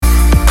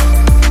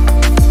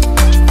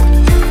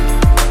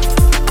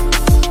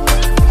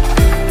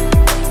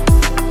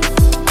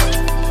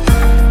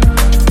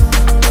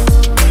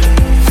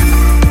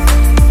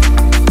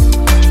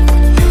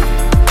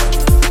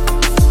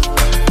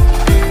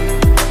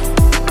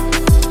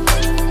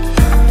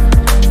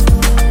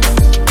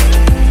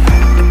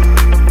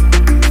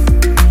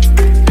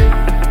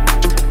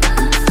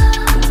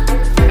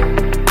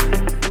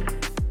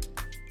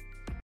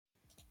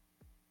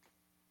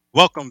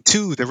Welcome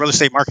to the Real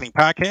Estate Marketing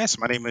Podcast.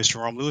 My name is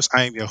Jerome Lewis.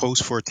 I am your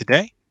host for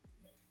today.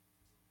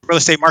 Real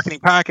Estate Marketing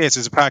Podcast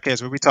is a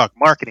podcast where we talk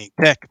marketing,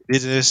 tech,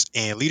 business,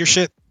 and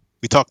leadership.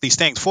 We talk these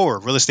things for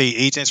real estate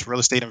agents, real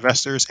estate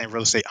investors, and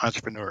real estate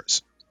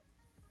entrepreneurs.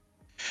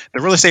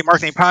 The Real Estate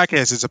Marketing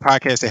Podcast is a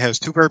podcast that has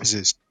two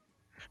purposes.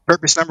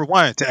 Purpose number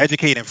one, to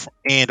educate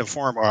and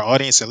inform our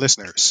audience and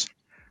listeners.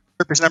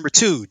 Purpose number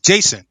two,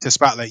 Jason, to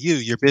spotlight you,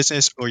 your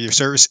business, or your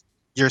service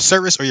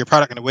or your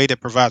product in a way that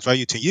provides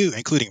value to you,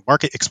 including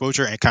market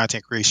exposure and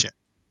content creation.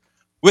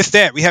 With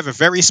that, we have a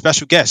very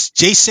special guest,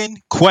 Jason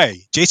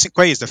Quey. Jason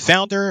Quey is the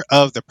founder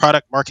of the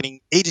product marketing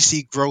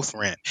agency Growth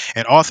Rent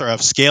and author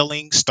of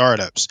Scaling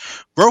Startups.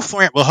 Growth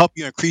Rent will help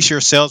you increase your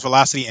sales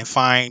velocity and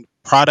find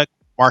product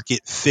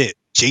market fit.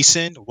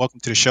 Jason, welcome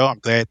to the show. I'm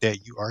glad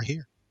that you are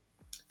here.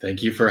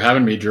 Thank you for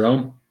having me,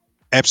 Jerome.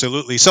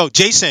 Absolutely. So,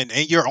 Jason,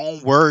 in your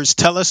own words,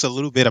 tell us a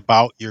little bit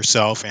about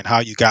yourself and how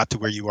you got to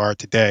where you are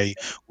today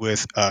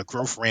with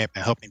Growth Ramp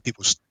and helping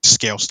people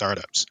scale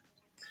startups.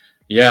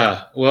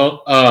 Yeah,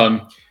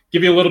 well,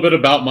 give you a little bit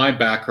about my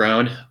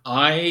background.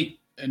 I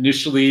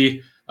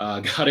initially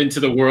got into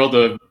the world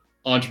of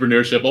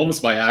entrepreneurship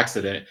almost by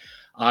accident.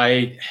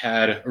 I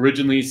had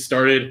originally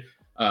started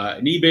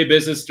an eBay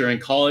business during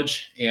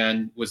college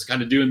and was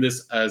kind of doing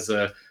this as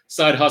a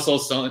side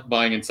hustle,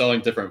 buying and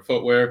selling different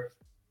footwear.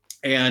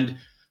 And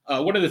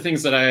one of the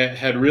things that I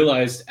had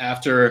realized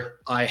after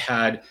I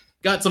had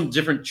got some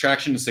different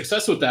traction and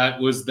success with that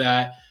was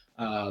that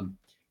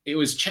it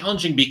was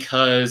challenging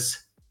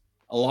because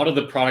a lot of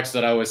the products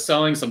that I was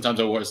selling, sometimes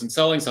I wasn't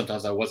selling,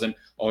 sometimes I wasn't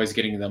always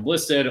getting them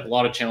listed. A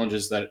lot of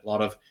challenges that a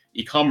lot of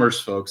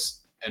e-commerce folks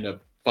end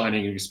up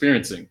finding and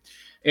experiencing.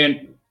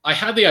 And I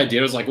had the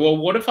idea, I was like, well,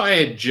 what if I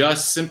had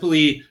just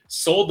simply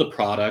sold the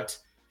product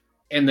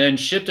and then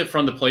shipped it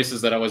from the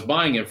places that I was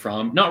buying it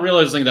from, not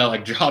realizing that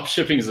like drop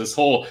shipping is this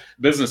whole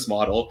business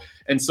model.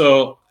 And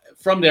so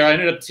from there, I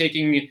ended up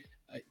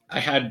I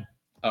had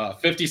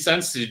 50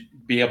 cents to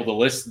be able to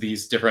list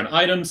these different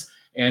items.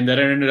 And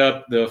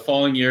that the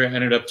following year,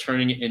 ended up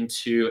turning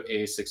into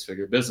a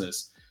six-figure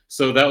business.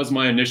 So that was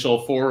my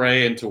initial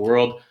foray into the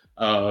world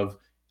of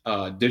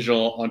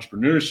digital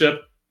entrepreneurship.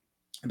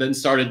 Then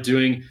started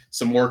doing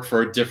some work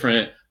for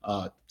different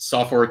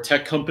software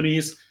tech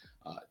companies.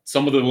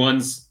 Some of the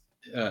ones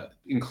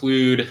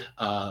include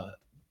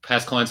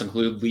past clients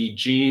include Lead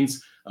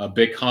Jeans,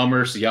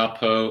 BigCommerce,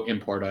 Yapo,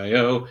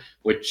 Import.io,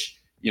 which,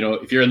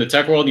 if you're in the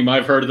tech world, you might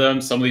have heard of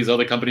them. Some of these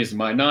other companies you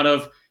might not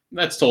have.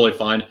 That's totally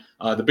fine.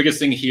 The biggest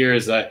thing here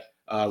is that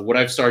what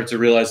I've started to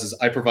realize is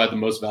I provide the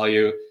most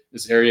value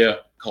this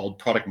area called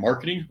product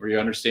marketing, where you're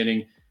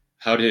understanding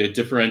how to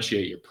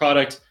differentiate your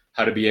product,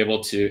 how to be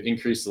able to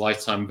increase the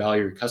lifetime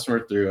value of your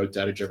customer through a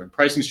data-driven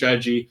pricing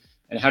strategy,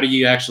 and how do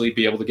you actually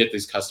be able to get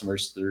these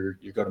customers through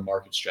your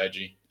go-to-market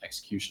strategy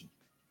execution.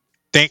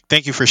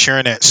 Thank you for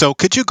sharing that. So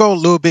could you go a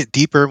little bit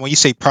deeper when you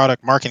say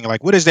product marketing?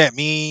 Like, what does that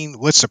mean?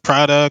 What's the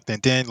product?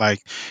 And then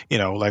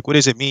what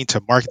does it mean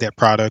to market that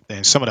product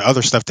and some of the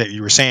other stuff that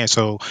you were saying?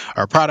 So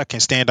our product can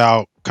stand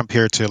out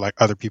compared to like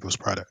other people's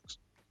products.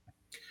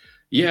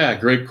 Yeah,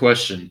 great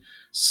question.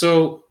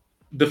 So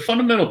the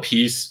fundamental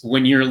piece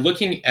when you're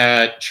looking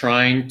at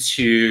trying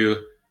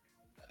to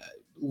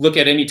look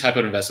at any type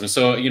of investment.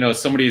 So,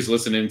 somebody's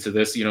listening to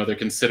this, they're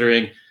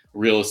considering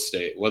real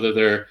estate, whether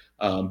they're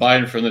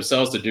buying for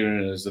themselves, they're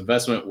doing it as an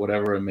investment,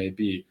 whatever it may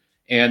be.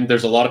 And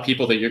there's a lot of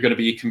people that you're going to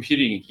be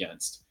competing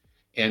against.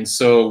 And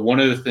so one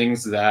of the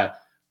things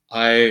that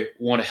I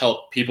want to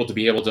help people to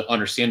be able to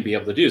understand, be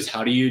able to do is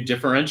how do you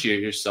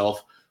differentiate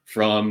yourself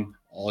from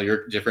all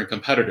your different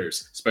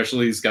competitors,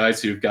 especially these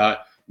guys who've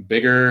got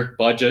bigger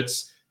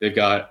budgets, they've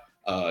got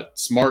a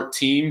smart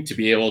team to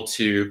be able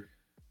to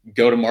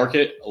go to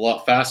market a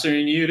lot faster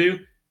than you do.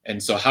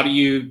 And so how do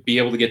you be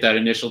able to get that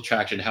initial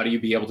traction? How do you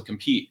be able to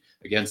compete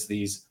against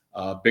these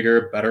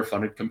bigger, better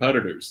funded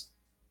competitors?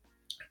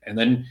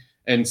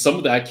 And some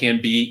of that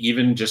can be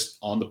even just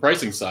on the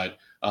pricing side.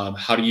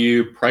 How do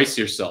you price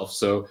yourself?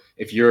 So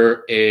if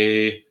you're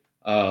a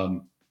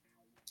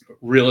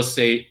real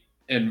estate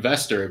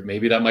investor,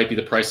 maybe that might be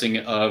the pricing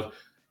of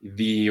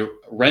the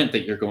rent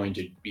that you're going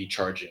to be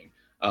charging.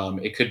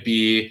 It could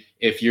be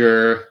if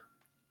you're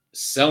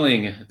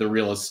selling the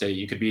real estate,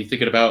 you could be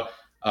thinking about,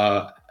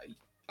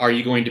 are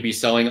you going to be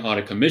selling on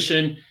a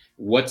commission?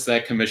 What's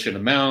that commission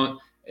amount?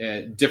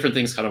 Different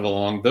things kind of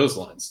along those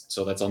lines.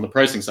 So that's on the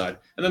pricing side.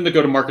 And then the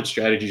go-to-market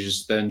strategy is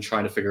just then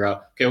trying to figure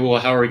out, okay, well,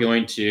 how are we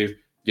going to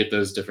get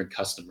those different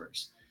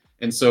customers?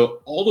 And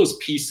so all those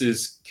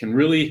pieces can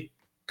really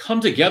come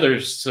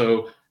together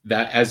so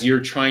that as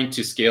you're trying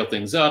to scale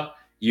things up,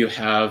 you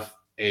have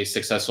a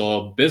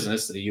successful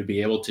business that you'll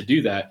be able to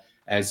do that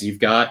as you've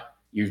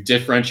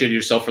differentiated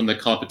yourself from the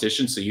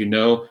competition. So you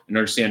know and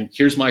understand,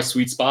 here's my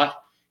sweet spot,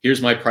 here's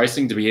my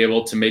pricing to be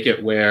able to make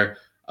it where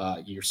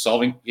you're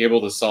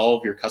able to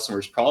solve your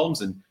customers'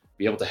 problems and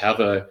be able to have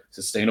a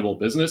sustainable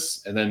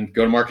business. And then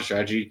go-to-market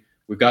strategy.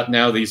 We've got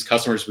now these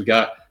customers, we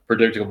got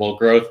predictable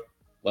growth.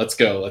 Let's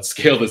go. Let's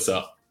scale this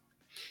up.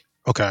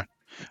 Okay.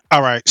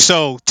 All right.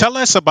 So tell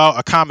us about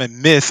a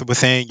common myth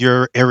within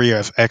your area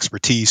of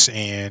expertise,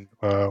 and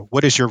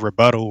what is your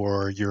rebuttal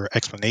or your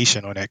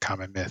explanation on that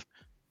common myth?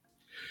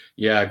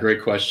 Yeah,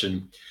 great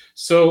question.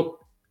 So,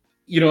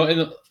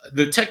 in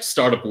the tech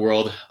startup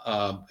world,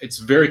 it's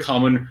very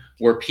common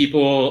where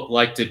people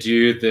like to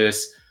do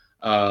this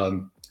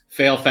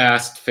fail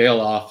fast,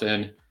 fail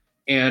often.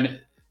 And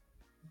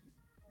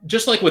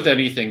just like with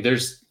anything,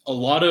 there's a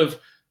lot of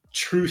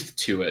truth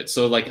to it.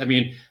 So, like, I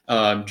mean,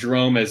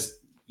 Jerome, as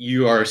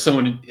you are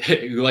someone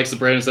who likes to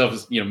brand himself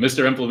as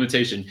Mr.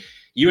 Implementation,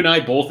 you and I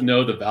both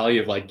know the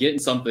value of like getting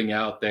something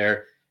out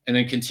there and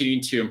then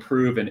continuing to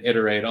improve and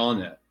iterate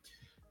on it.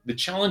 The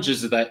challenge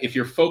is that if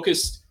you're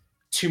focused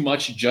too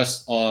much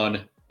just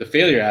on the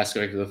failure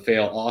aspect of the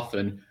fail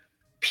often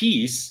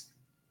piece,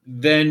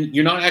 then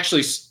you're not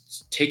actually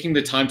taking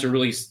the time to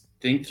really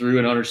think through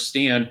and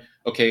understand,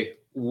 okay,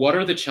 what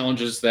are the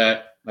challenges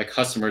that my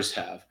customers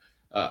have?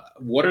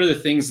 What are the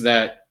things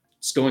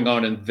that's going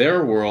on in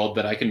their world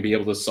that I can be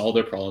able to solve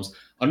their problems?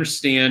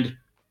 Understand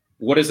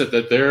what is it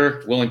that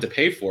they're willing to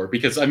pay for?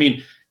 Because I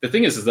mean, the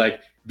thing is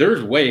like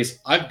there's ways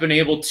I've been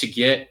able to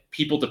get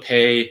people to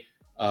pay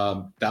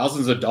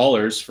thousands of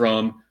dollars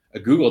from a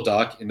Google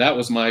Doc, and that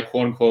was my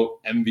quote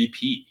unquote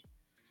MVP.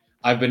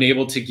 I've been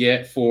able to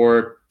get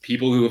for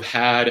people who have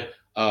had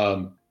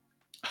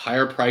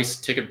higher price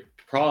ticket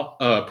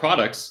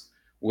products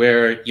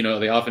where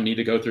they often need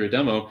to go through a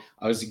demo.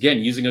 I was again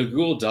using a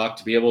Google Doc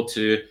to be able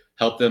to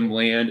help them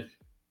land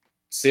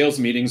sales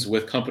meetings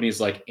with companies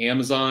like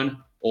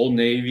Amazon, Old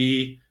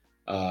Navy,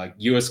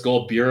 U.S.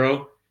 Gold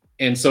Bureau,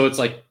 and so it's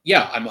like,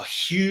 yeah, I'm a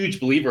huge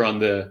believer on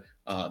the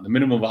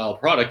minimum viable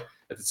product.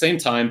 At the same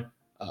time,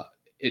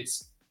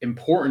 it's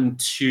important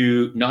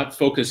to not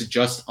focus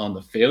just on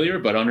the failure,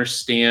 but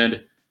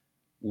understand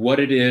what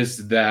it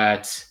is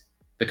that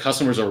the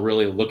customers are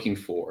really looking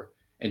for,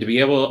 and to be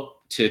able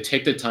to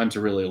take the time to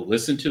really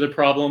listen to the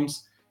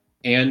problems,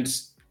 and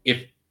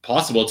if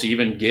possible to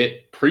even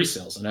get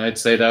pre-sales. And I'd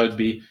say that would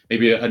be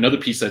maybe another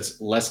piece that's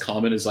less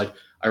common is like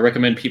I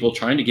recommend people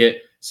trying to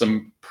get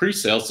some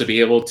pre-sales to be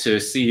able to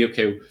see,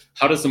 okay,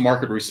 how does the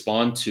market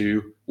respond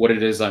to what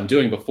it is I'm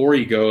doing before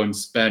you go and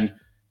spend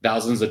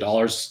thousands of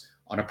dollars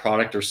on a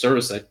product or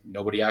service that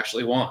nobody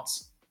actually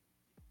wants.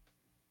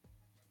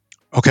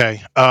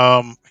 Okay.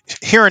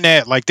 Hearing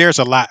that, like, there's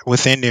a lot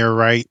within there,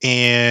 right?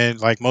 And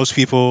like most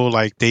people,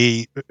 like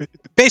they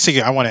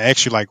basically, I want to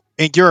ask you, like,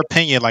 in your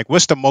opinion, like,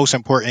 what's the most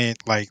important,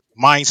 like,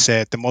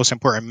 mindset, the most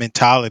important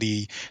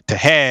mentality to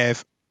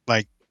have,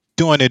 like,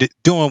 doing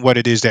what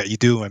it is that you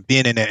do and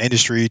being in that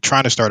industry,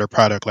 trying to start a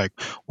product, like,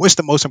 what's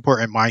the most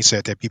important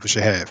mindset that people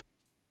should have?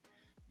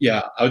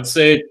 Yeah, I would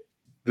say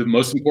the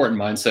most important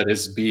mindset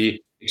is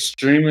be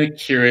extremely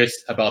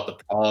curious about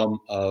the problem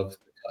of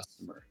the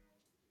customer.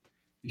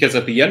 Because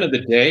at the end of the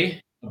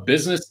day, a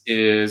business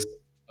is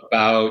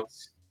about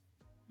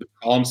the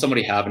problem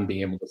somebody have and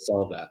being able to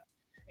solve that.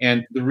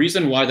 And the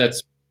reason why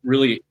that's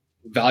really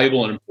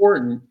valuable and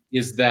important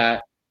is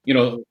that,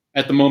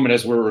 at the moment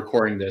as we're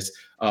recording this,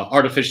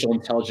 artificial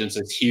intelligence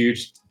is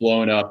huge, it's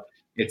blowing up.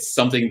 It's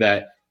something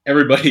that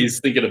everybody's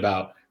thinking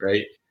about,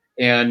 right?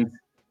 And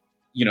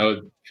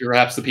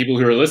perhaps the people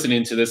who are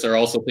listening to this are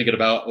also thinking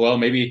about, well,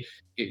 maybe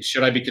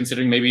should I be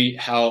considering maybe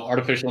how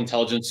artificial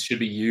intelligence should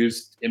be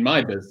used in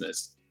my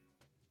business?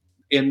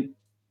 And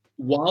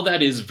while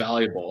that is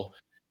valuable,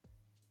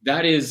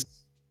 that is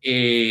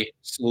a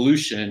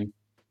solution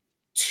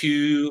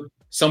to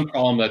some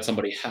problem that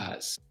somebody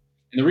has.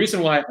 And the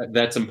reason why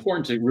that's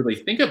important to really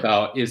think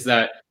about is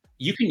that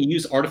you can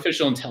use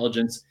artificial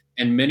intelligence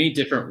in many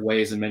different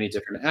ways and many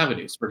different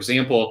avenues. For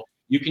example,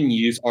 you can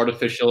use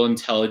artificial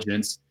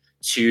intelligence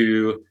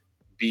to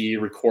be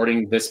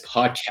recording this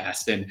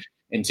podcast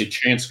and to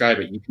transcribe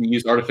it. You can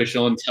use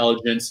artificial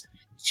intelligence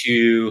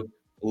to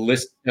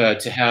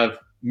to have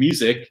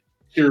music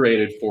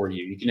curated for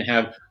you. You can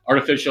have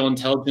artificial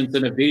intelligence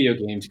in a video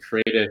game to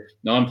create a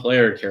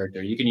non-player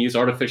character. You can use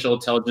artificial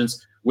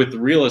intelligence with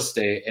real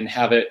estate and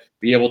have it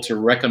be able to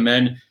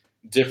recommend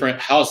different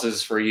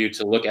houses for you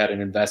to look at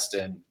and invest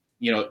in.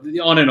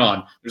 On and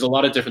on. There's a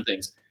lot of different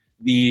things.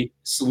 The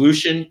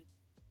solution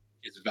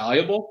is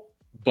valuable,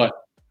 but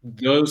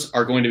those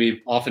are going to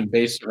be often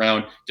based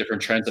around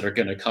different trends that are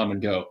going to come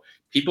and go.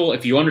 People,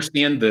 if you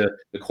understand the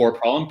core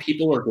problem,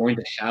 people are going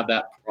to have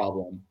that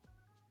problem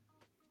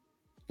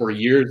for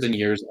years and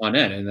years on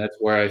end. And that's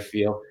where I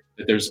feel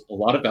that there's a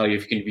lot of value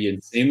if you can be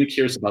insanely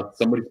curious about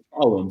somebody's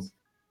problems.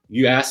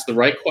 You ask the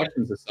right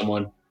questions to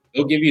someone,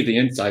 they'll give you the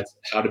insights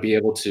how to be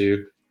able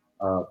to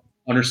uh,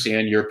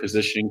 understand your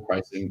positioning,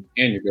 pricing,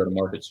 and your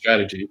go-to-market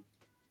strategy.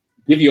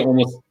 Give you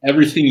almost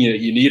everything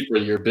you need for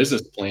your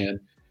business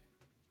plan.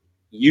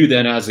 You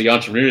then, as the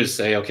entrepreneur,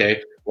 say,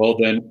 okay, well,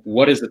 then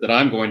what is it that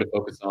I'm going to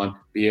focus on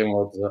being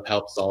able to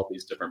help solve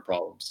these different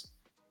problems?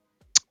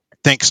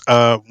 Thanks.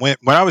 When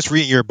I was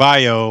reading your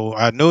bio,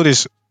 I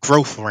noticed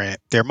growth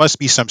rant. There must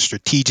be some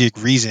strategic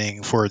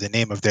reasoning for the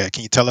name of that.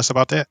 Can you tell us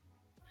about that?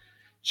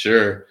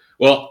 Sure.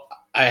 Well,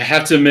 I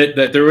have to admit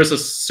that there was a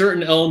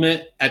certain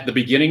element at the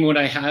beginning when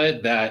I had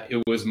it that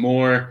it was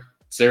more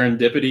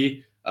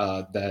serendipity.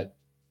 that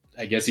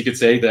I guess you could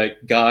say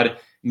that God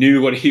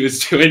knew what he was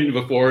doing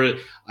before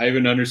I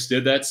even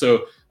understood that.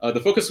 So the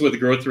focus with the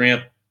growth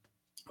ramp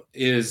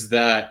is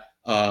that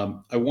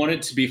I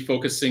wanted to be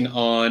focusing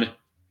on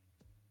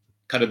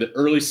kind of the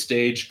early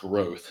stage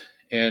growth.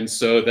 And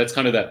so that's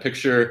kind of that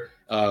picture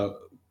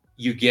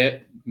you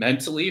get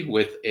mentally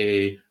with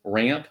a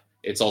ramp.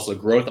 It's also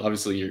growth.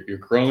 Obviously, you're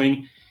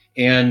growing.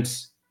 And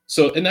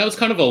so, and that was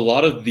kind of a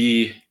lot of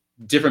the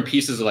different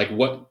pieces of like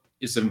what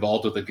is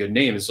involved with a good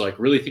name is like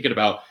really thinking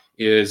about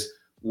is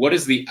what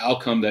is the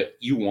outcome that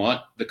you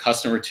want the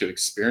customer to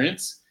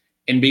experience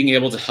and being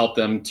able to help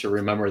them to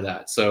remember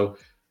that. So,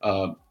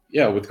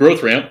 yeah, with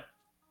Growth Ramp,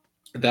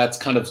 that's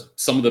kind of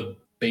some of the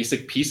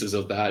basic pieces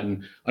of that,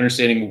 and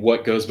understanding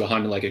what goes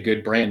behind like a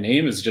good brand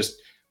name is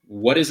just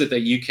what is it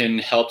that you can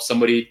help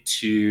somebody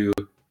to,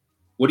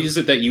 what is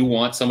it that you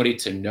want somebody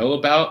to know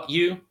about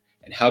you,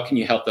 and how can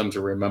you help them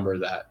to remember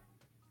that.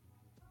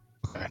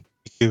 Okay.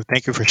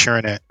 Thank you for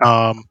sharing that.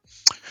 All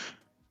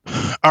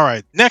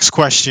right. Next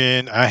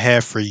question I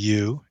have for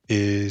you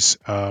is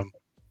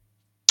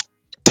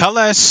tell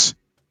us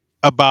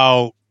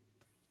about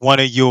one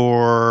of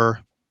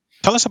your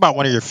tell us about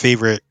one of your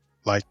favorite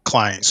like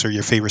clients or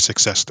your favorite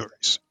success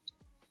stories.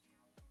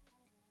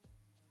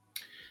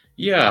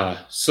 Yeah,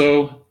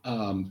 so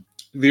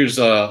there's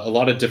a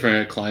lot of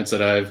different clients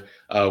that I've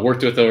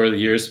worked with over the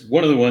years.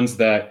 One of the ones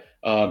that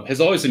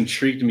has always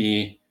intrigued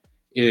me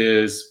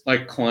is my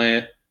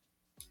client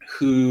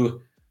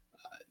who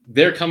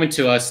they're coming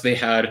to us. They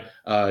had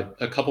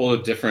a couple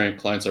of different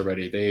clients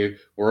already. They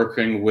were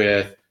working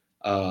with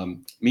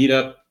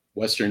Meetup,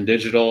 Western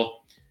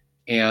Digital,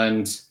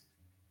 and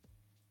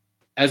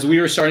as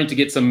we were starting to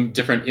get some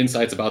different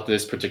insights about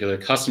this particular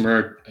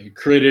customer, I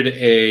created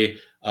a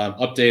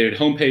updated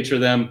homepage for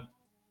them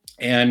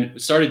and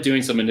started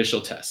doing some initial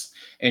tests.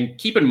 And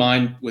keep in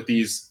mind with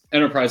these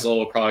enterprise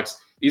level products,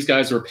 these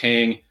guys were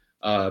paying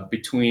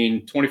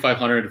between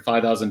 $2,500 to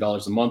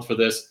 $5,000 a month for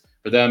this.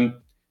 For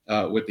them,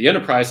 with the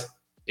enterprise,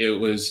 it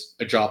was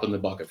a drop in the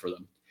bucket for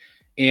them.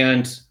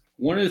 And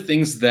one of the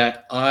things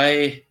that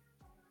I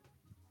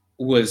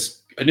was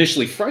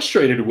initially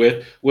frustrated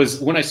with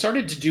was when I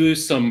started to do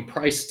some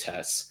price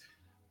tests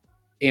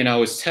and I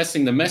was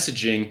testing the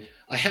messaging,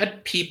 I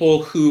had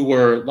people who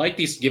were like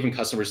these given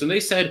customers, and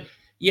they said,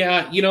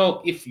 "Yeah,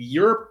 if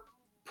your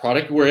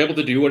product were able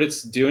to do what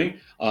it's doing,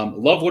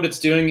 love what it's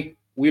doing,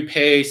 we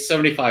pay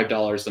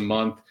 $75 a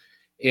month.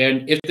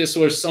 And if this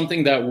was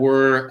something that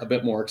were a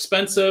bit more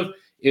expensive,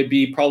 it'd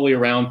be probably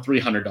around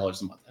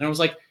 $300 a month." And I was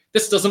like,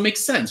 "This doesn't make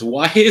sense.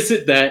 Why is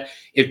it that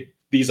if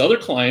these other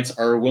clients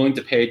are willing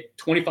to pay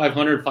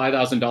 $2,500,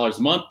 $5,000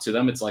 a month, to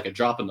them it's like a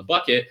drop in the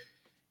bucket,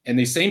 and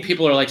these same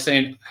people are like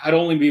saying, I'd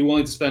only be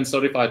willing to spend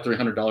 $75,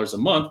 $300 a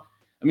month.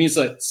 It means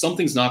that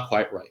something's not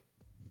quite right."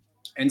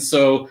 And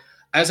so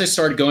as I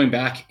started going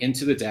back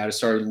into the data,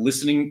 started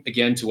listening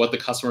again to what the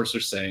customers are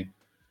saying,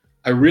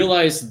 I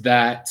realized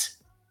that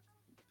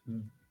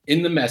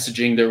in the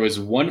messaging, there was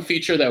one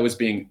feature that was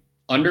being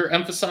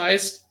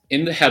underemphasized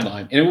in the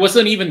headline. And it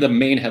wasn't even the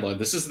main headline.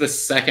 This is the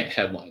second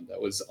headline that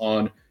was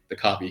on the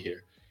copy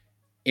here.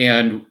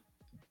 And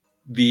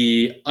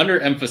the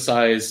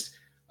underemphasized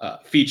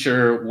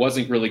feature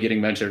wasn't really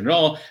getting mentioned at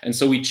all. And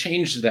so we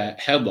changed that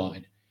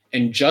headline.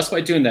 And just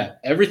by doing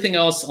that, everything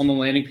else on the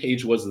landing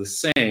page was the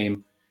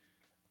same.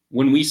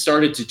 When we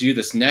started to do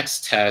this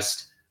next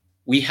test,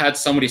 we had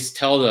somebody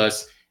tell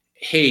us,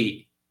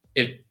 "Hey,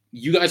 if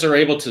you guys are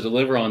able to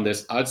deliver on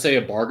this, I'd say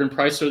a bargain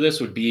price for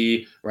this would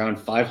be around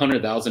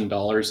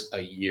 $500,000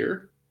 a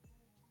year.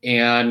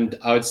 And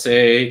I would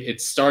say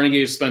it's starting to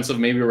get expensive,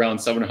 maybe around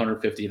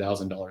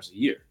 $750,000 a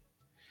year."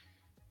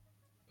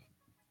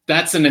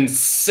 That's an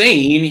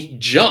insane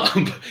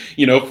jump,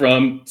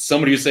 from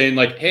somebody who's saying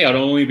like, "Hey, I'd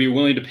only be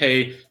willing to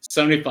pay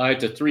 75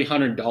 to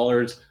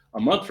 $300 a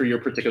month for your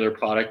particular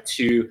product,"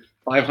 to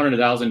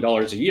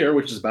 $500,000 a year,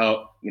 which is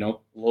about, a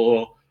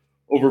little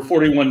over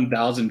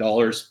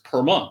 $41,000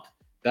 per month.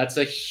 That's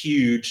a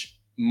huge,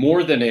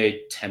 more than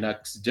a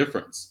 10x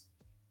difference.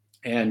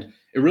 And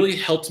it really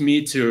helped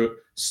me to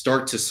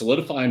start to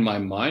solidify in my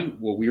mind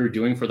what we were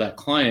doing for that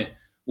client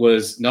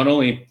was not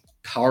only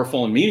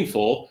powerful and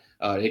meaningful,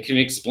 it can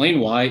explain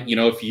why,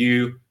 if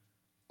you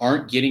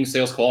aren't getting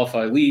sales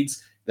qualified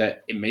leads,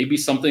 that it may be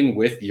something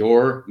with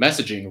your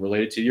messaging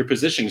related to your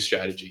positioning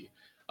strategy.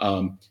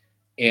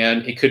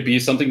 And it could be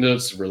something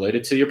that's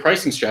related to your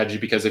pricing strategy,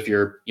 because if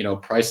you're,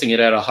 pricing it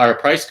at a higher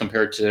price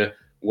compared to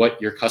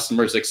what your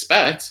customers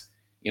expect,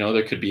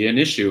 there could be an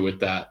issue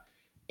with that.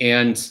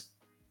 And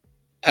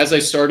as I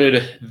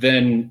started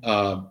then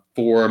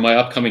for my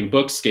upcoming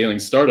book, Scaling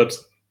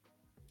Startups,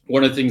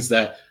 one of the things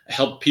that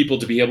help people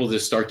to be able to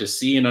start to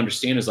see and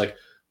understand is like,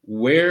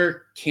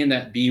 where can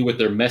that be with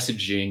their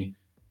messaging?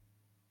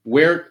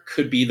 Where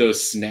could be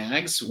those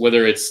snags,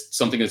 whether it's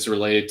something that's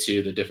related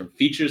to the different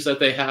features that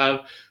they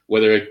have,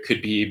 whether it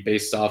could be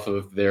based off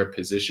of their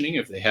positioning,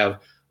 if they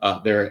have,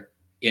 they're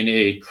in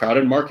a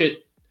crowded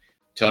market,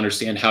 to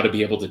understand how to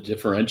be able to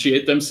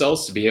differentiate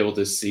themselves, to be able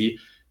to see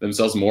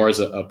themselves more as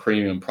a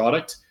premium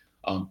product.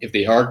 If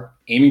they are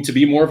aiming to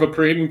be more of a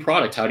premium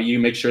product, how do you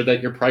make sure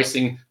that your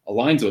pricing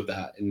aligns with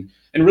that? And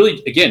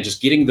really, again,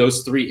 just getting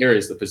those three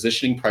areas, the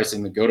positioning,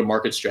 pricing, the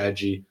go-to-market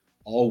strategy,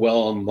 all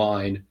well in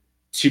line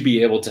to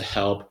be able to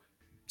help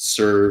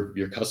serve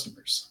your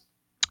customers.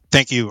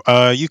 Thank you.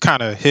 You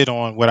kind of hit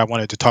on what I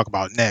wanted to talk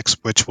about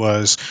next, which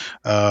was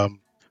um,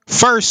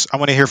 first, I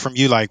want to hear from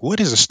you, like, what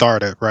is a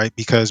startup, right?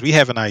 Because we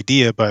have an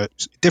idea, but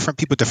different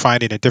people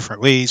define it in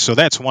different ways. So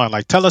that's one,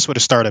 like, tell us what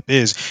a startup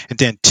is. And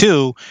then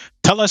two,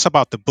 tell us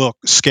about the book,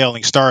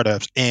 Scaling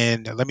Startups.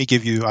 And let me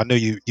give you, I know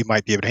you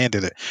might be able to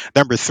handle it.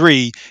 Number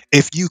three,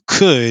 if you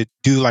could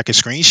do like a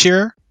screen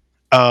share,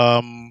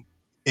 um,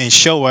 and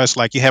show us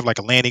like you have like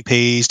a landing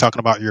page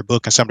talking about your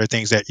book and some of the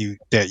things that you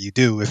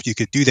do. If you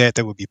could do that,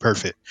 that would be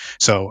perfect.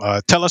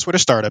 So tell us what a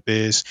startup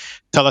is.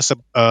 Tell us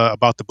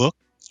about the book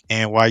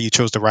and why you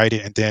chose to write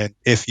it. And then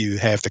if you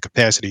have the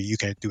capacity, you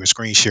can do a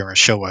screen share and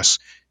show us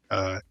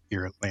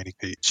your landing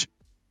page.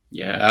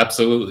 Yeah,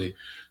 absolutely.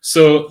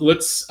 So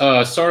let's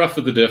start off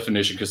with the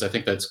definition because I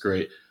think that's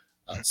great.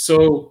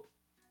 So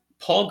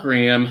Paul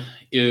Graham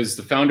is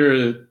the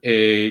founder of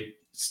a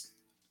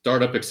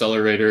startup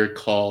accelerator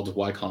called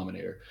Y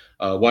Combinator.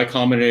 Y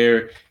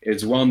Combinator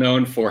is well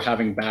known for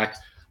having backed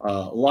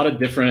a lot of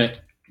different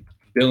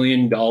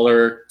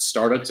billion-dollar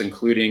startups,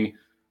 including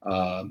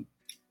um,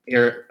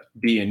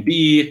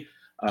 Airbnb,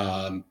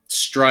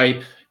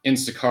 Stripe,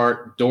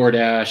 Instacart,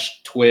 DoorDash,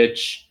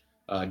 Twitch,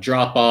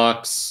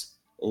 Dropbox,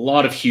 a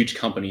lot of huge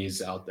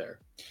companies out there.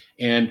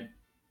 And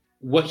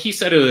what he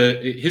said,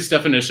 his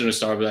definition of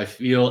startup, I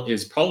feel,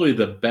 is probably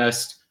the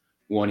best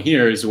one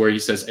here, is where he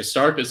says a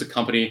startup is a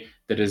company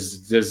that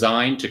is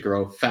designed to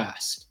grow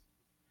fast.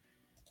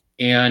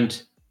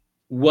 And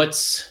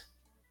what's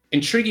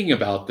intriguing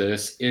about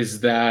this is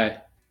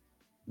that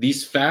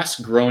these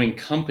fast growing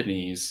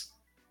companies,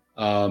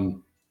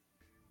 um,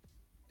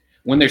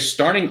 when they're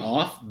starting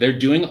off, they're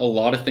doing a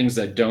lot of things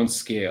that don't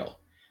scale.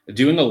 They're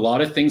doing a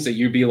lot of things that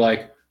you'd be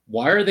like,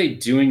 why are they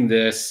doing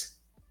this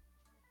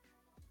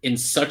in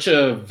such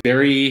a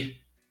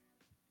very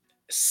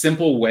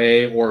simple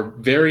way or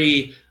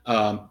very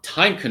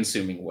time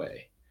consuming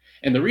way?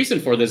 And the reason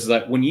for this is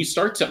that when you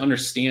start to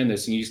understand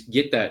this and you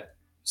get that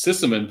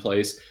system in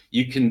place,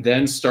 you can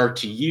then start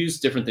to use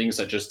different things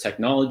such as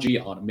technology,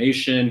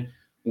 automation,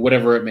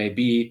 whatever it may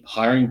be,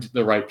 hiring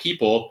the right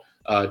people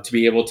to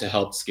be able to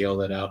help scale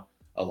that out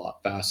a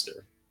lot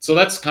faster. So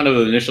that's kind of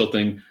the initial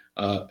thing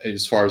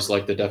as far as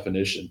like the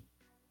definition.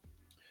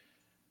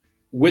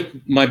 With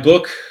my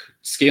book,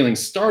 Scaling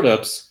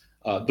Startups,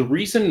 the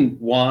reason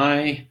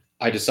why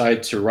I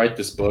decided to write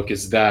this book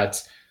is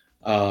that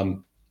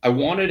I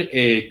wanted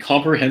a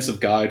comprehensive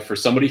guide for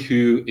somebody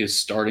who is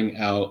starting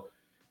out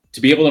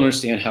to be able to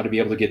understand how to be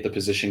able to get the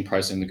positioning,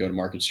 pricing, the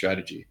go-to-market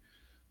strategy.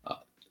 Uh,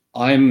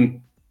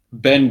 I'm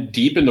been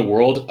deep in the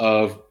world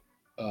of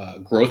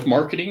growth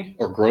marketing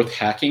or growth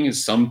hacking,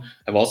 as some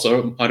have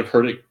also might have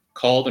heard it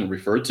called and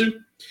referred to.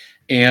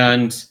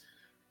 And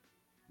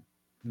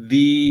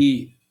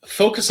the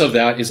focus of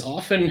that is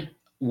often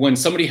when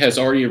somebody has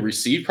already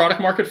received product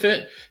market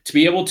fit to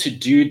be able to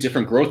do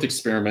different growth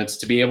experiments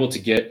to be able to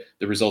get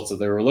the results that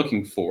they were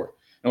looking for.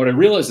 And what I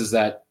realize is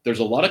that there's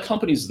a lot of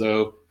companies,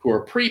 though, who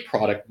are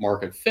pre-product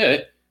market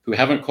fit, who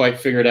haven't quite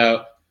figured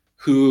out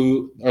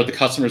who are the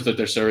customers that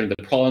they're serving,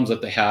 the problems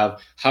that they have,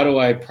 how do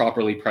I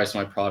properly price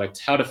my product,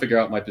 how to figure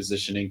out my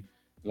positioning,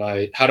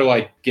 how do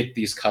I get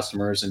these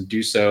customers and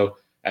do so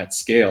at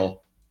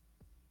scale.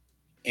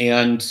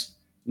 And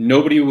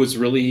nobody was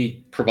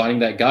really providing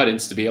that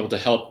guidance to be able to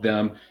help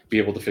them be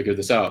able to figure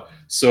this out.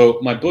 So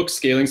my book,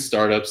 Scaling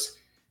Startups,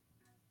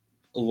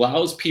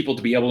 allows people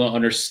to be able to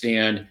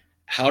understand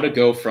how to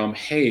go from,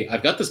 hey,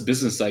 I've got this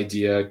business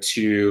idea,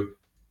 to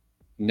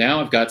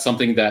now I've got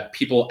something that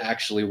people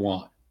actually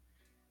want.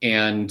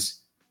 And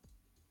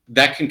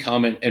that can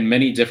come in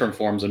many different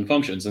forms and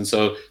functions. And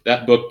so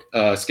that book,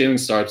 Scaling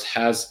Startups,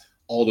 has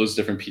all those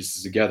different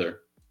pieces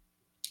together.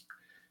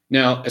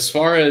 Now, as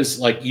far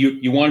as like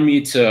you wanted me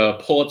to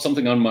pull up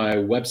something on my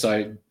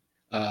website,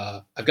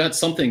 I've got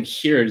something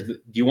here. Do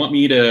you want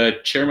me to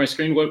share my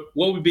screen? What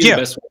would be the Yeah,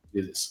 best way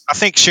to do this? I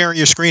think sharing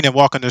your screen and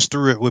walking us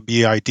through it would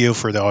be ideal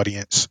for the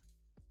audience.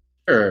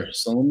 Sure.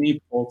 So let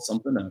me pull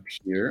something up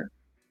here.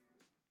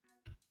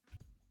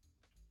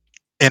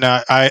 And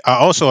I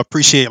also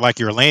appreciate like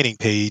your landing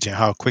page and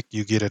how quick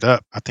you get it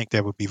up. I think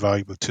that would be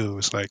valuable too.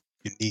 It's like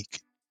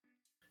unique.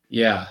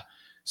 Yeah.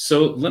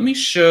 So let me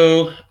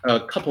show a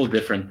couple of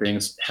different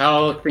things,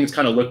 how things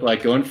kind of look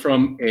like going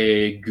from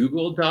a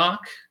Google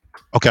Doc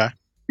Okay.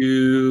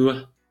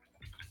 to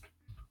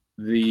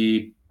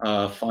the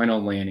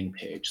final landing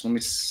page. Let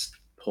me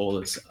pull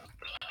this up.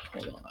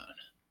 Hold on.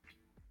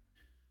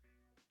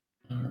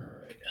 All right.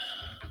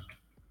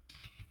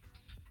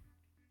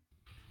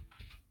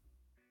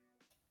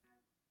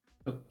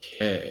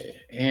 Okay,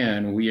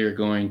 and we are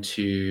going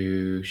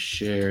to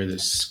share the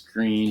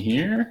screen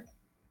here.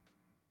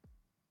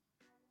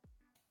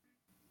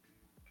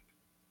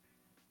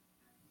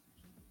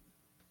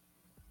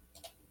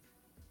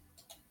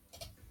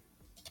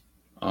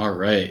 All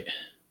right.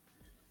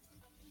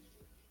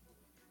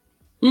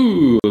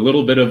 Ooh, a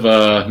little bit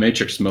of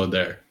matrix mode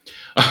there.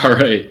 All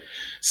right.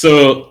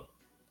 So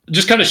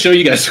just kind of show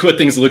you guys what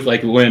things look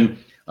like when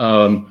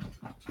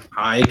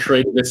I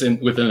created this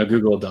within a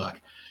Google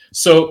Doc.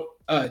 So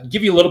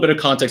give you a little bit of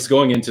context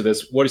going into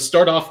this. What I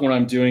start off when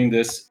I'm doing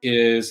this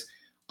is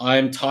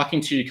I'm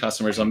talking to your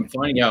customers. I'm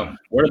finding out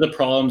what are the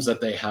problems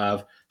that they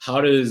have.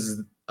 How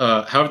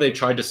have they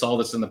tried to solve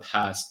this in the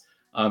past?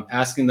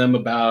 Asking them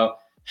about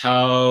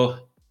how,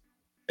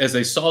 as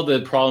they solved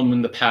the problem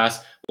in the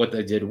past, what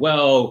they did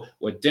well,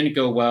 what didn't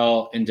go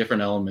well, and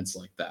different elements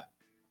like that.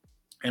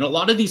 And a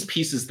lot of these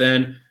pieces,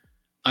 then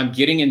I'm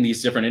getting in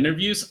these different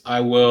interviews,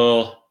 I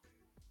will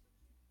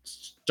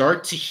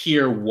start to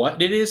hear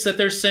what it is that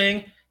they're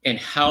saying and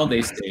how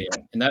they say it.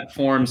 And that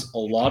forms a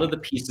lot of the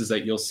pieces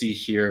that you'll see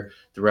here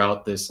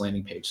throughout this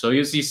landing page. So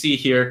as you see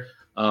here,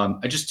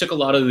 I just took a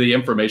lot of the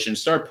information,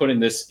 started putting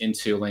this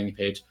into a landing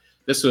page.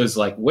 This was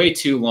like way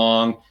too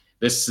long.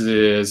 This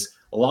is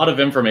a lot of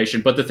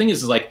information. But the thing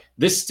is like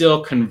this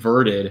still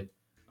converted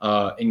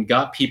and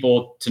got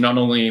people to not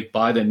only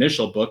buy the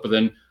initial book, but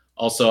then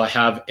also I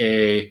have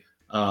a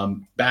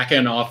back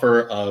end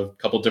offer of a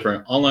couple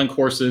different online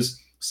courses.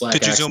 Slack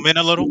Could you access. zoom in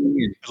a little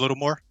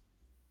more?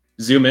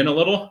 Zoom in a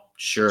little?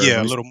 Sure. Yeah, Let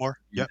a me little more.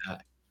 see Yep.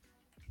 that.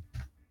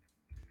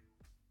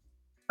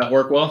 That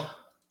work well?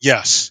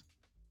 Yes.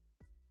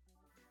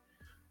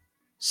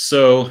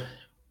 So,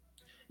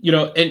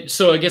 and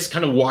so I guess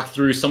kind of walk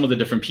through some of the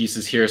different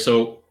pieces here.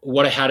 So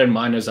what I had in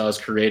mind as I was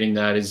creating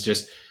that is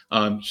just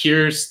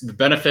here's the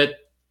benefit.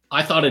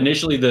 I thought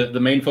initially the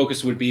main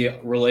focus would be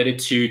related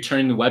to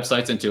turning the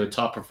websites into a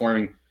top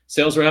performing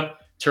sales rep.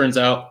 Turns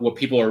out what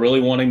people are really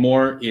wanting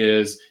more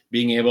is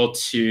being able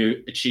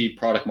to achieve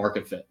product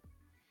market fit.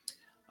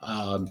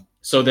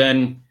 So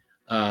then,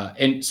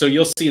 and so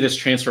you'll see this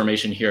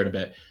transformation here in a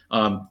bit.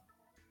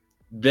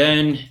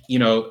 Then,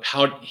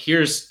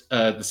 here's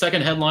the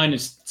second headline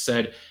is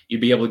said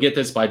you'd be able to get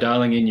this by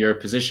dialing in your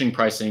positioning,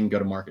 pricing,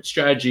 go-to-market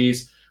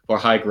strategies for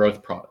high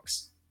growth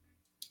products.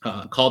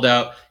 Called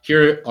out,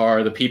 here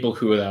are the people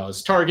who I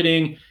was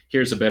targeting.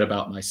 Here's a bit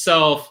about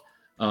myself,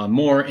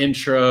 more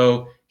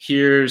intro.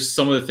 Here's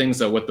some of the things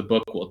that what the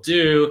book will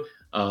do,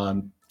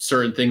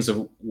 certain things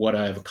of what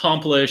I've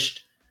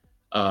accomplished,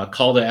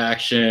 call to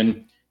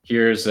action.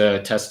 Here's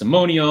a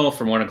testimonial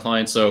from one of the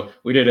clients. So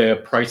we did a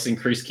price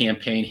increase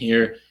campaign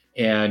here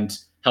and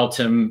helped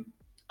him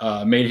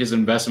made his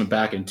investment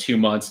back in 2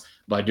 months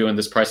by doing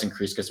this price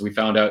increase because we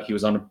found out he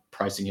was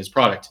underpricing his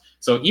product.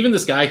 So even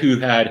this guy who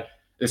had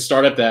this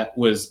startup that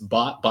was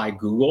bought by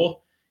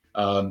Google,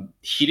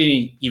 he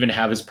didn't even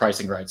have his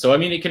pricing right. So, I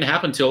mean, it can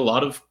happen to a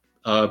lot of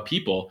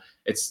people.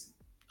 It's,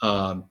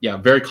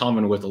 very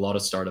common with a lot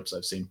of startups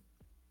I've seen.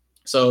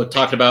 So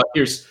talked about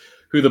here's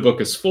who the book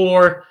is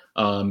for,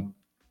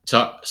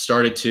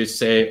 started to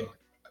say,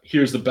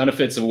 here's the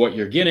benefits of what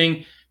you're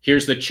getting.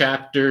 Here's the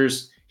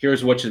chapters.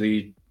 Here's what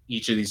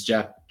each of these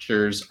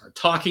chapters are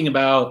talking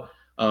about,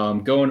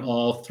 going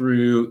all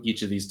through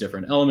each of these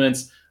different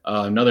elements.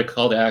 Another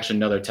call to action,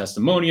 another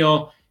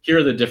testimonial. Here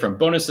are the different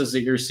bonuses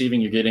that you're receiving.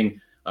 You're getting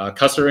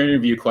customer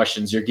interview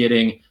questions. You're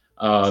getting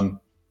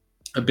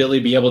ability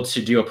to be able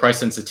to do a price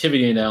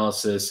sensitivity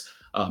analysis,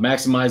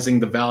 maximizing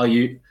the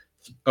value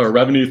or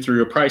revenue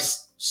through a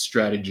price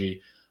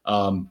strategy,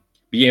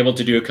 being able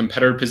to do a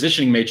competitor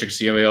positioning matrix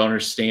so you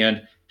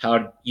understand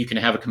how you can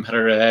have a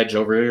competitor edge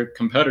over your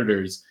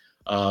competitors,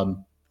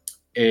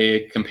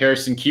 a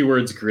comparison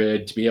keywords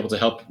grid to be able to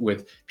help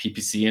with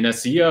PPC and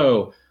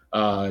SEO.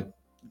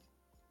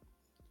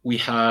 We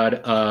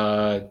had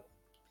I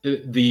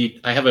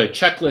have a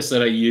checklist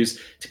that I use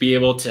to be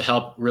able to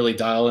help really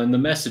dial in the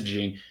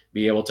messaging,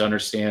 be able to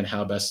understand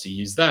how best to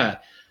use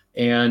that,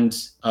 and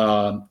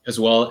as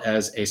well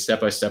as a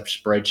step-by-step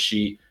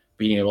spreadsheet,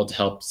 being able to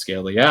help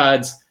scale the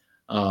ads.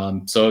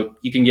 So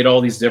you can get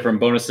all these different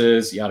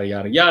bonuses, yada,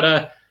 yada,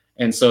 yada.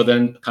 And so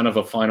then kind of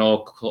a final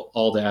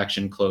call to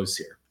action close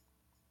here.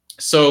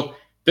 So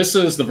this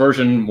is the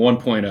version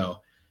 1.0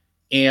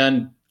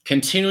 and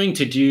continuing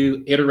to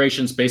do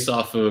iterations based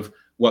off of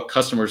what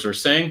customers are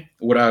saying.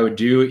 What I would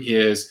do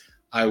is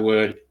I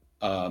would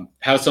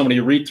have somebody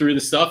read through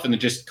the stuff and then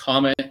just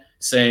comment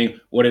saying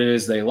what it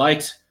is they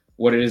liked,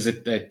 what it is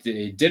that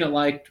they didn't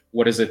like,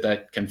 what is it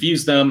that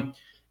confused them.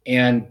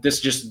 And this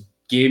just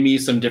gave me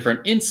some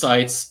different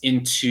insights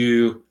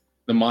into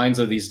the minds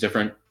of these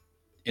different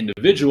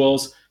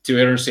individuals to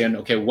understand,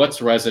 okay,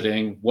 what's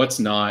resonating, what's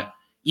not,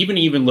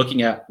 even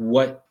looking at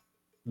what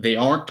they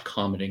aren't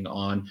commenting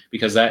on,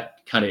 because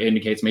that kind of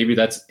indicates maybe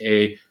that's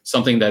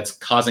something that's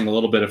causing a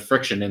little bit of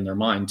friction in their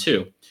mind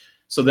too.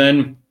 So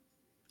then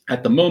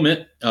at the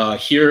moment,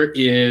 here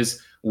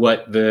is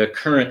what the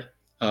current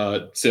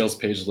sales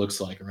page looks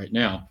like right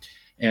now.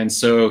 And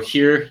so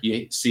here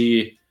you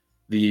see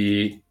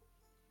the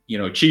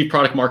achieve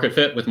product market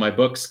fit with my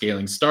book,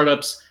 Scaling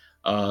Startups.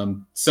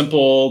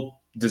 Simple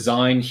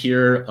design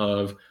here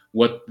of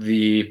what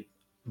the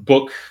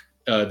book,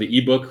 the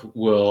ebook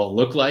will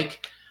look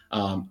like.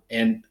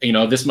 And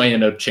this might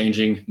end up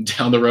changing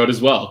down the road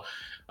as well.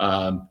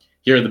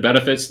 Here are the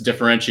benefits: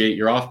 differentiate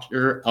your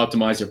offer,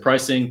 optimize your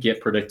pricing,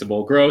 get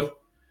predictable growth.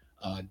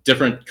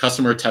 Different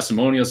customer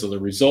testimonials of the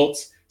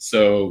results.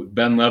 So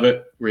Ben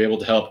Levitt, we're able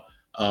to help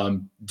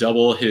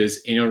double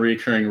his annual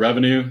recurring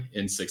revenue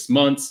in 6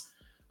 months.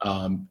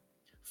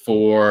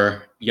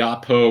 For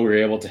Yapo, we were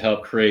able to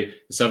help create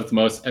the 7th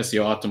most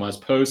SEO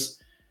optimized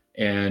posts.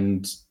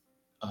 And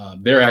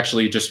they're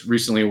actually just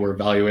recently were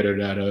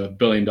evaluated at $1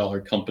 billion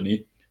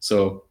company.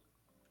 So,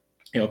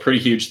 pretty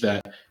huge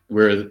that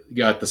we're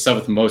got the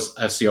 7th most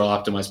SEO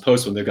optimized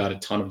posts when they've got a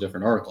ton of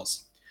different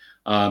articles.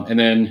 And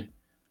then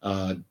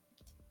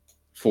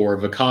for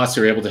Vikas,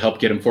 you're able to help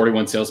get him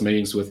 41 sales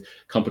meetings with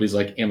companies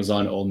like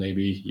Amazon, Old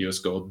Navy, US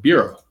Gold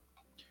Bureau.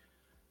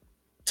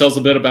 Tells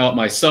a bit about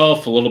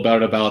myself, a little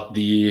bit about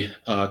the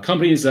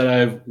companies that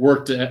I've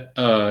worked at,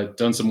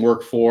 done some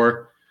work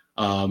for,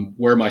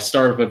 where my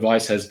startup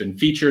advice has been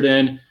featured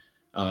in,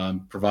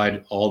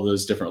 provide all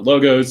those different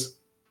logos,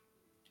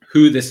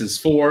 who this is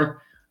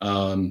for.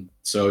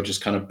 So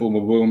just kind of boom,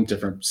 boom, boom,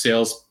 different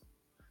sales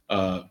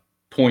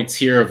points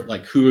here of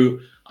like who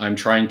I'm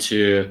trying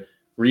to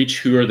reach,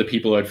 who are the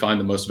people I'd find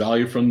the most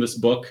value from this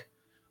book.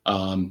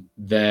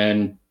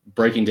 Then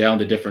breaking down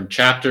the different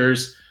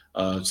chapters.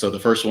 So the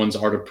first one's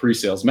Art of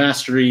Pre-Sales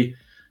Mastery,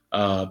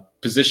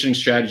 positioning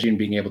strategy and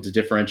being able to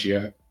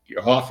differentiate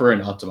your offer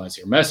and optimize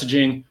your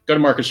messaging,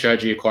 go-to-market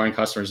strategy, acquiring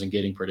customers and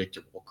getting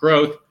predictable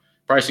growth,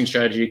 pricing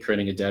strategy,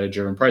 creating a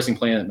data-driven pricing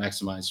plan that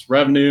maximizes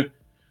revenue,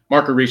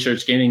 market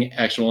research, gaining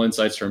actionable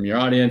insights from your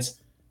audience,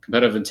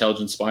 competitive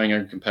intelligence, spying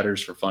on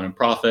competitors for fun and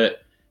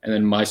profit, and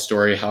then my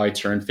story, how I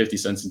turned 50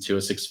 cents into a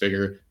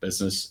 6-figure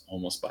business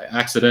almost by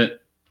accident.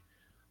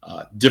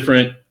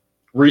 Different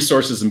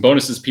resources and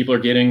bonuses people are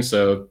getting.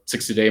 So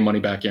 60-day money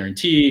back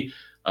guarantee,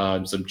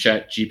 some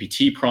chat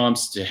GPT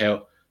prompts to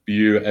help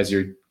you as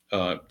you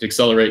to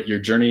accelerate your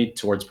journey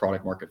towards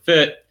product market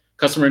fit,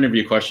 customer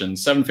interview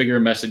questions, 7-figure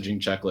messaging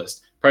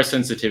checklist, price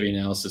sensitivity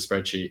analysis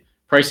spreadsheet,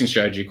 pricing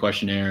strategy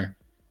questionnaire,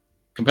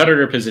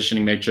 competitor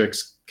positioning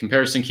matrix,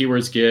 comparison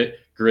keywords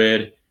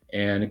grid,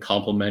 and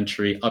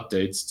complimentary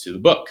updates to the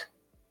book.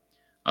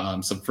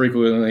 Some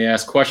frequently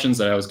asked questions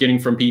that I was getting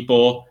from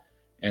people,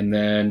 and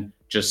then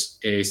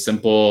just a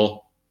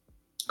simple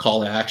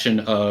call to action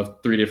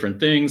of 3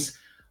 different things,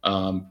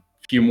 a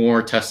few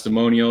more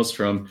testimonials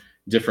from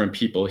different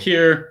people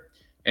here,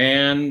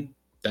 and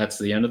that's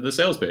the end of the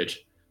sales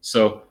page.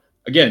 So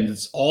again,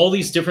 it's all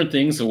these different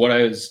things. So what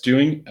I was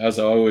doing as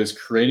I was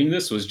creating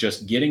this was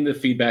just getting the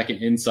feedback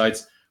and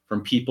insights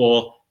from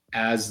people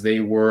as they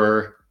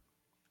were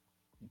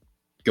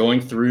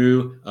going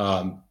through,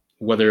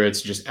 whether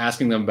it's just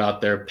asking them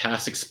about their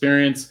past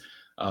experience,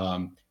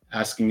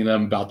 asking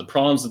them about the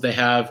problems that they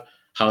have,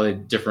 how they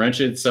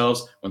differentiate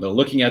themselves when they're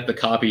looking at the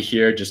copy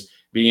here, just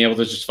being able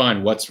to just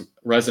find what's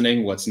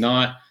resonating, what's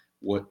not,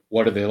 what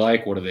do they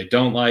like, what do they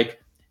don't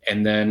like,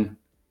 and then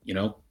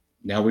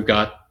now we've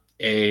got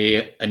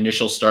a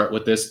initial start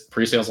with this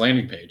pre-sales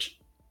landing page.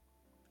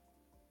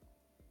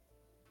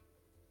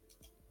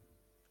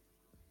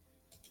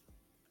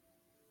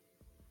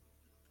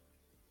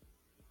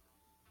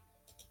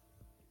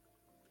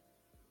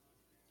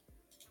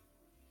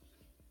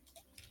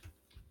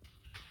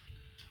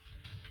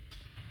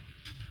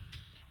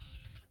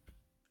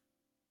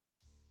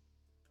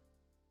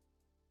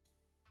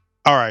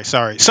 All right,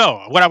 sorry.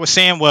 So what I was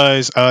saying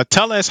was,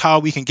 tell us how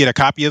we can get a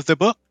copy of the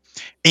book,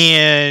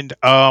 and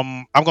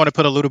I'm going to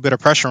put a little bit of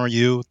pressure on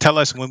you. Tell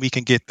us when we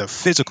can get the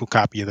physical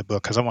copy of the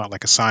book, because I want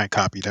like a signed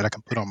copy that I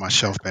can put on my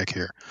shelf back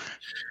here.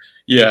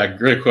 Yeah,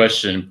 great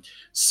question.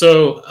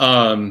 So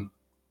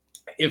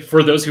if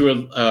for those who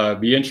would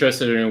be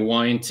interested in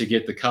wanting to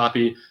get the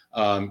copy,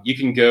 you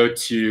can go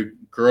to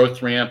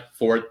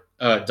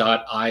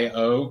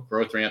growthramp.io,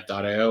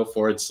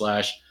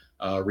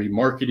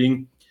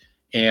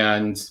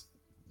 and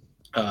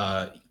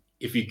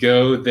if you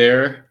go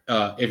there,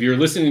 if you're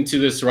listening to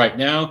this right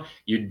now,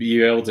 you'd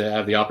be able to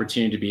have the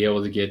opportunity to be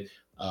able to get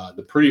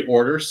the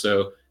pre-order.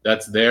 So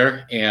that's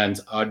there, and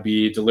I'd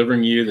be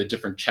delivering you the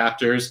different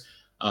chapters,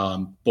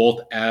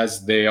 both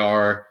as they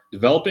are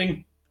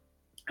developing,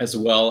 as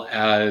well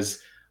as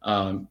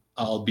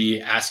I'll be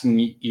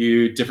asking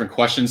you different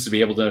questions to be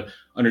able to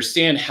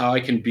understand how I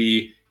can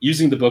be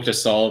using the book to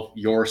solve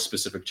your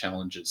specific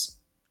challenges.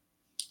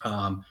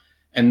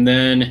 And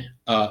then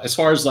as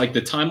far as like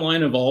the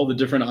timeline of all the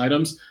different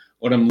items,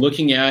 what I'm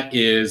looking at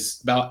is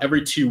about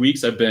every 2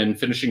 weeks, I've been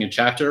finishing a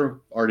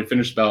chapter, already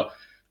finished about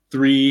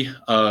 3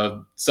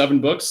 7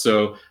 books.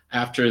 So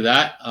after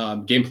that,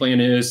 game plan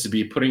is to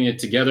be putting it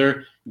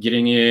together,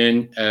 getting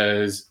in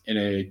as in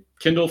a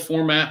Kindle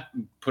format,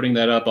 putting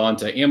that up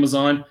onto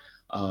Amazon,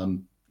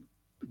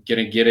 get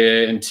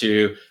it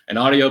into an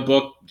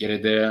audiobook, get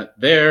it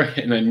there,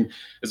 and then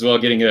as well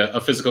getting a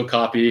physical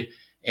copy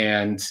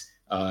and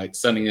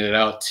sending it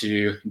out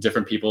to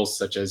different people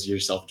such as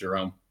yourself,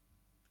 Jerome.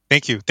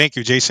 Thank you,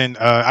 Jason.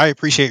 I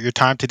appreciate your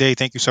time today.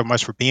 Thank you so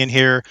much for being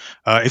here.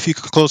 If you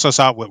could close us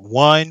out with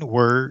one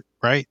word,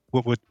 right?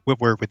 What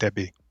word would that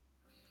be?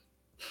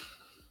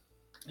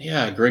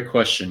 Yeah, great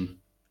question.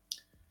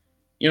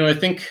 I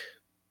think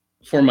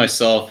For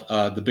myself,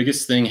 the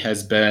biggest thing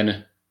has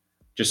been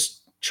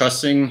just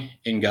trusting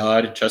in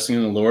God, trusting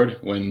in the Lord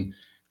when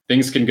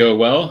things can go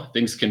well,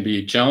 things can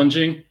be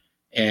challenging.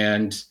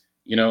 And,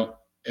 you know,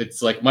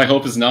 it's like my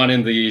hope is not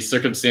in the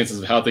circumstances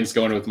of how things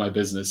going with my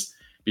business,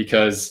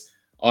 because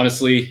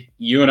honestly,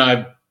 you and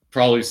I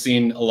probably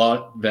seen a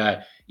lot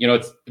that,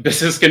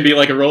 business can be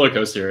like a roller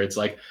coaster. It's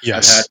like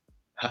I've had Yes.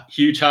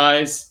 huge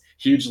highs,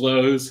 huge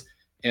lows.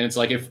 And it's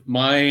like if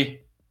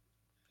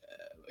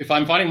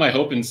I'm finding my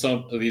hope in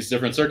some of these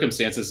different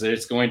circumstances,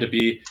 it's going to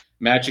be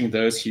matching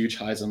those huge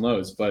highs and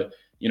lows. But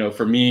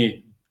for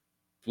me,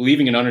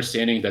 believing and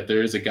understanding that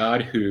there is a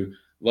God who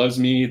loves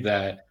me,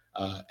 that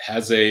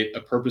has a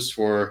purpose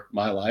for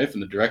my life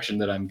and the direction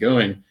that I'm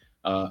going,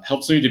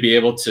 helps me to be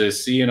able to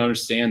see and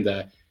understand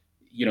that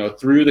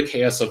through the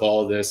chaos of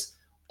all of this,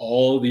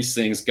 all these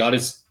things, God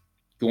is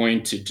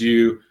going to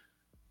do.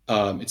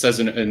 It says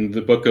in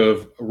the book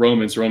of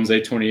Romans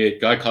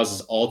 8:28, God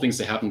causes all things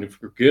to happen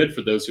for good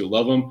for those who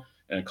love Him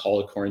and are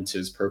called according to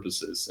His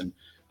purposes. And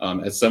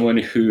as someone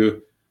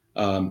who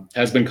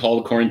has been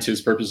called according to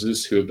His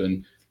purposes, who have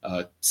been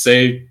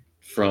saved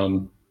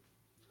from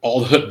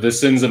all the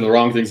sins and the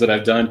wrong things that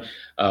I've done,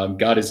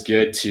 God is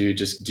good to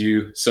just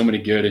do so many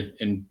good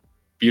and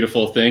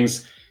beautiful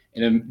things.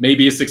 And it may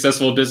be a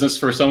successful business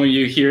for some of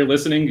you here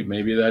listening.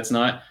 Maybe that's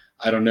not.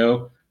 I don't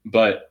know,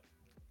 but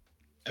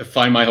I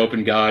find my hope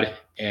in God,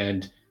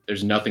 and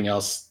there's nothing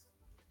else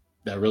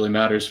that really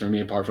matters for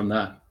me apart from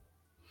that.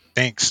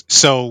 Thanks.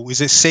 So,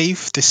 is it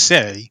safe to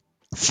say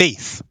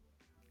faith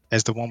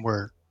as the one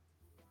word?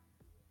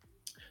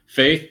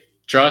 Faith,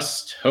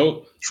 trust,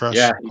 hope. Yeah, Trust,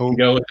 you can hope.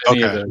 go with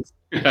any of Okay. those.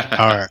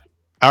 All right.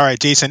 All right,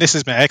 Jason, this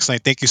has been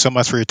excellent. Thank you so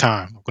much for your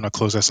time. I'm going to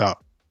close this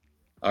out.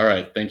 All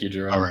right. Thank you, All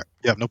Jerome. right.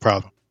 Yep, no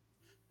problem.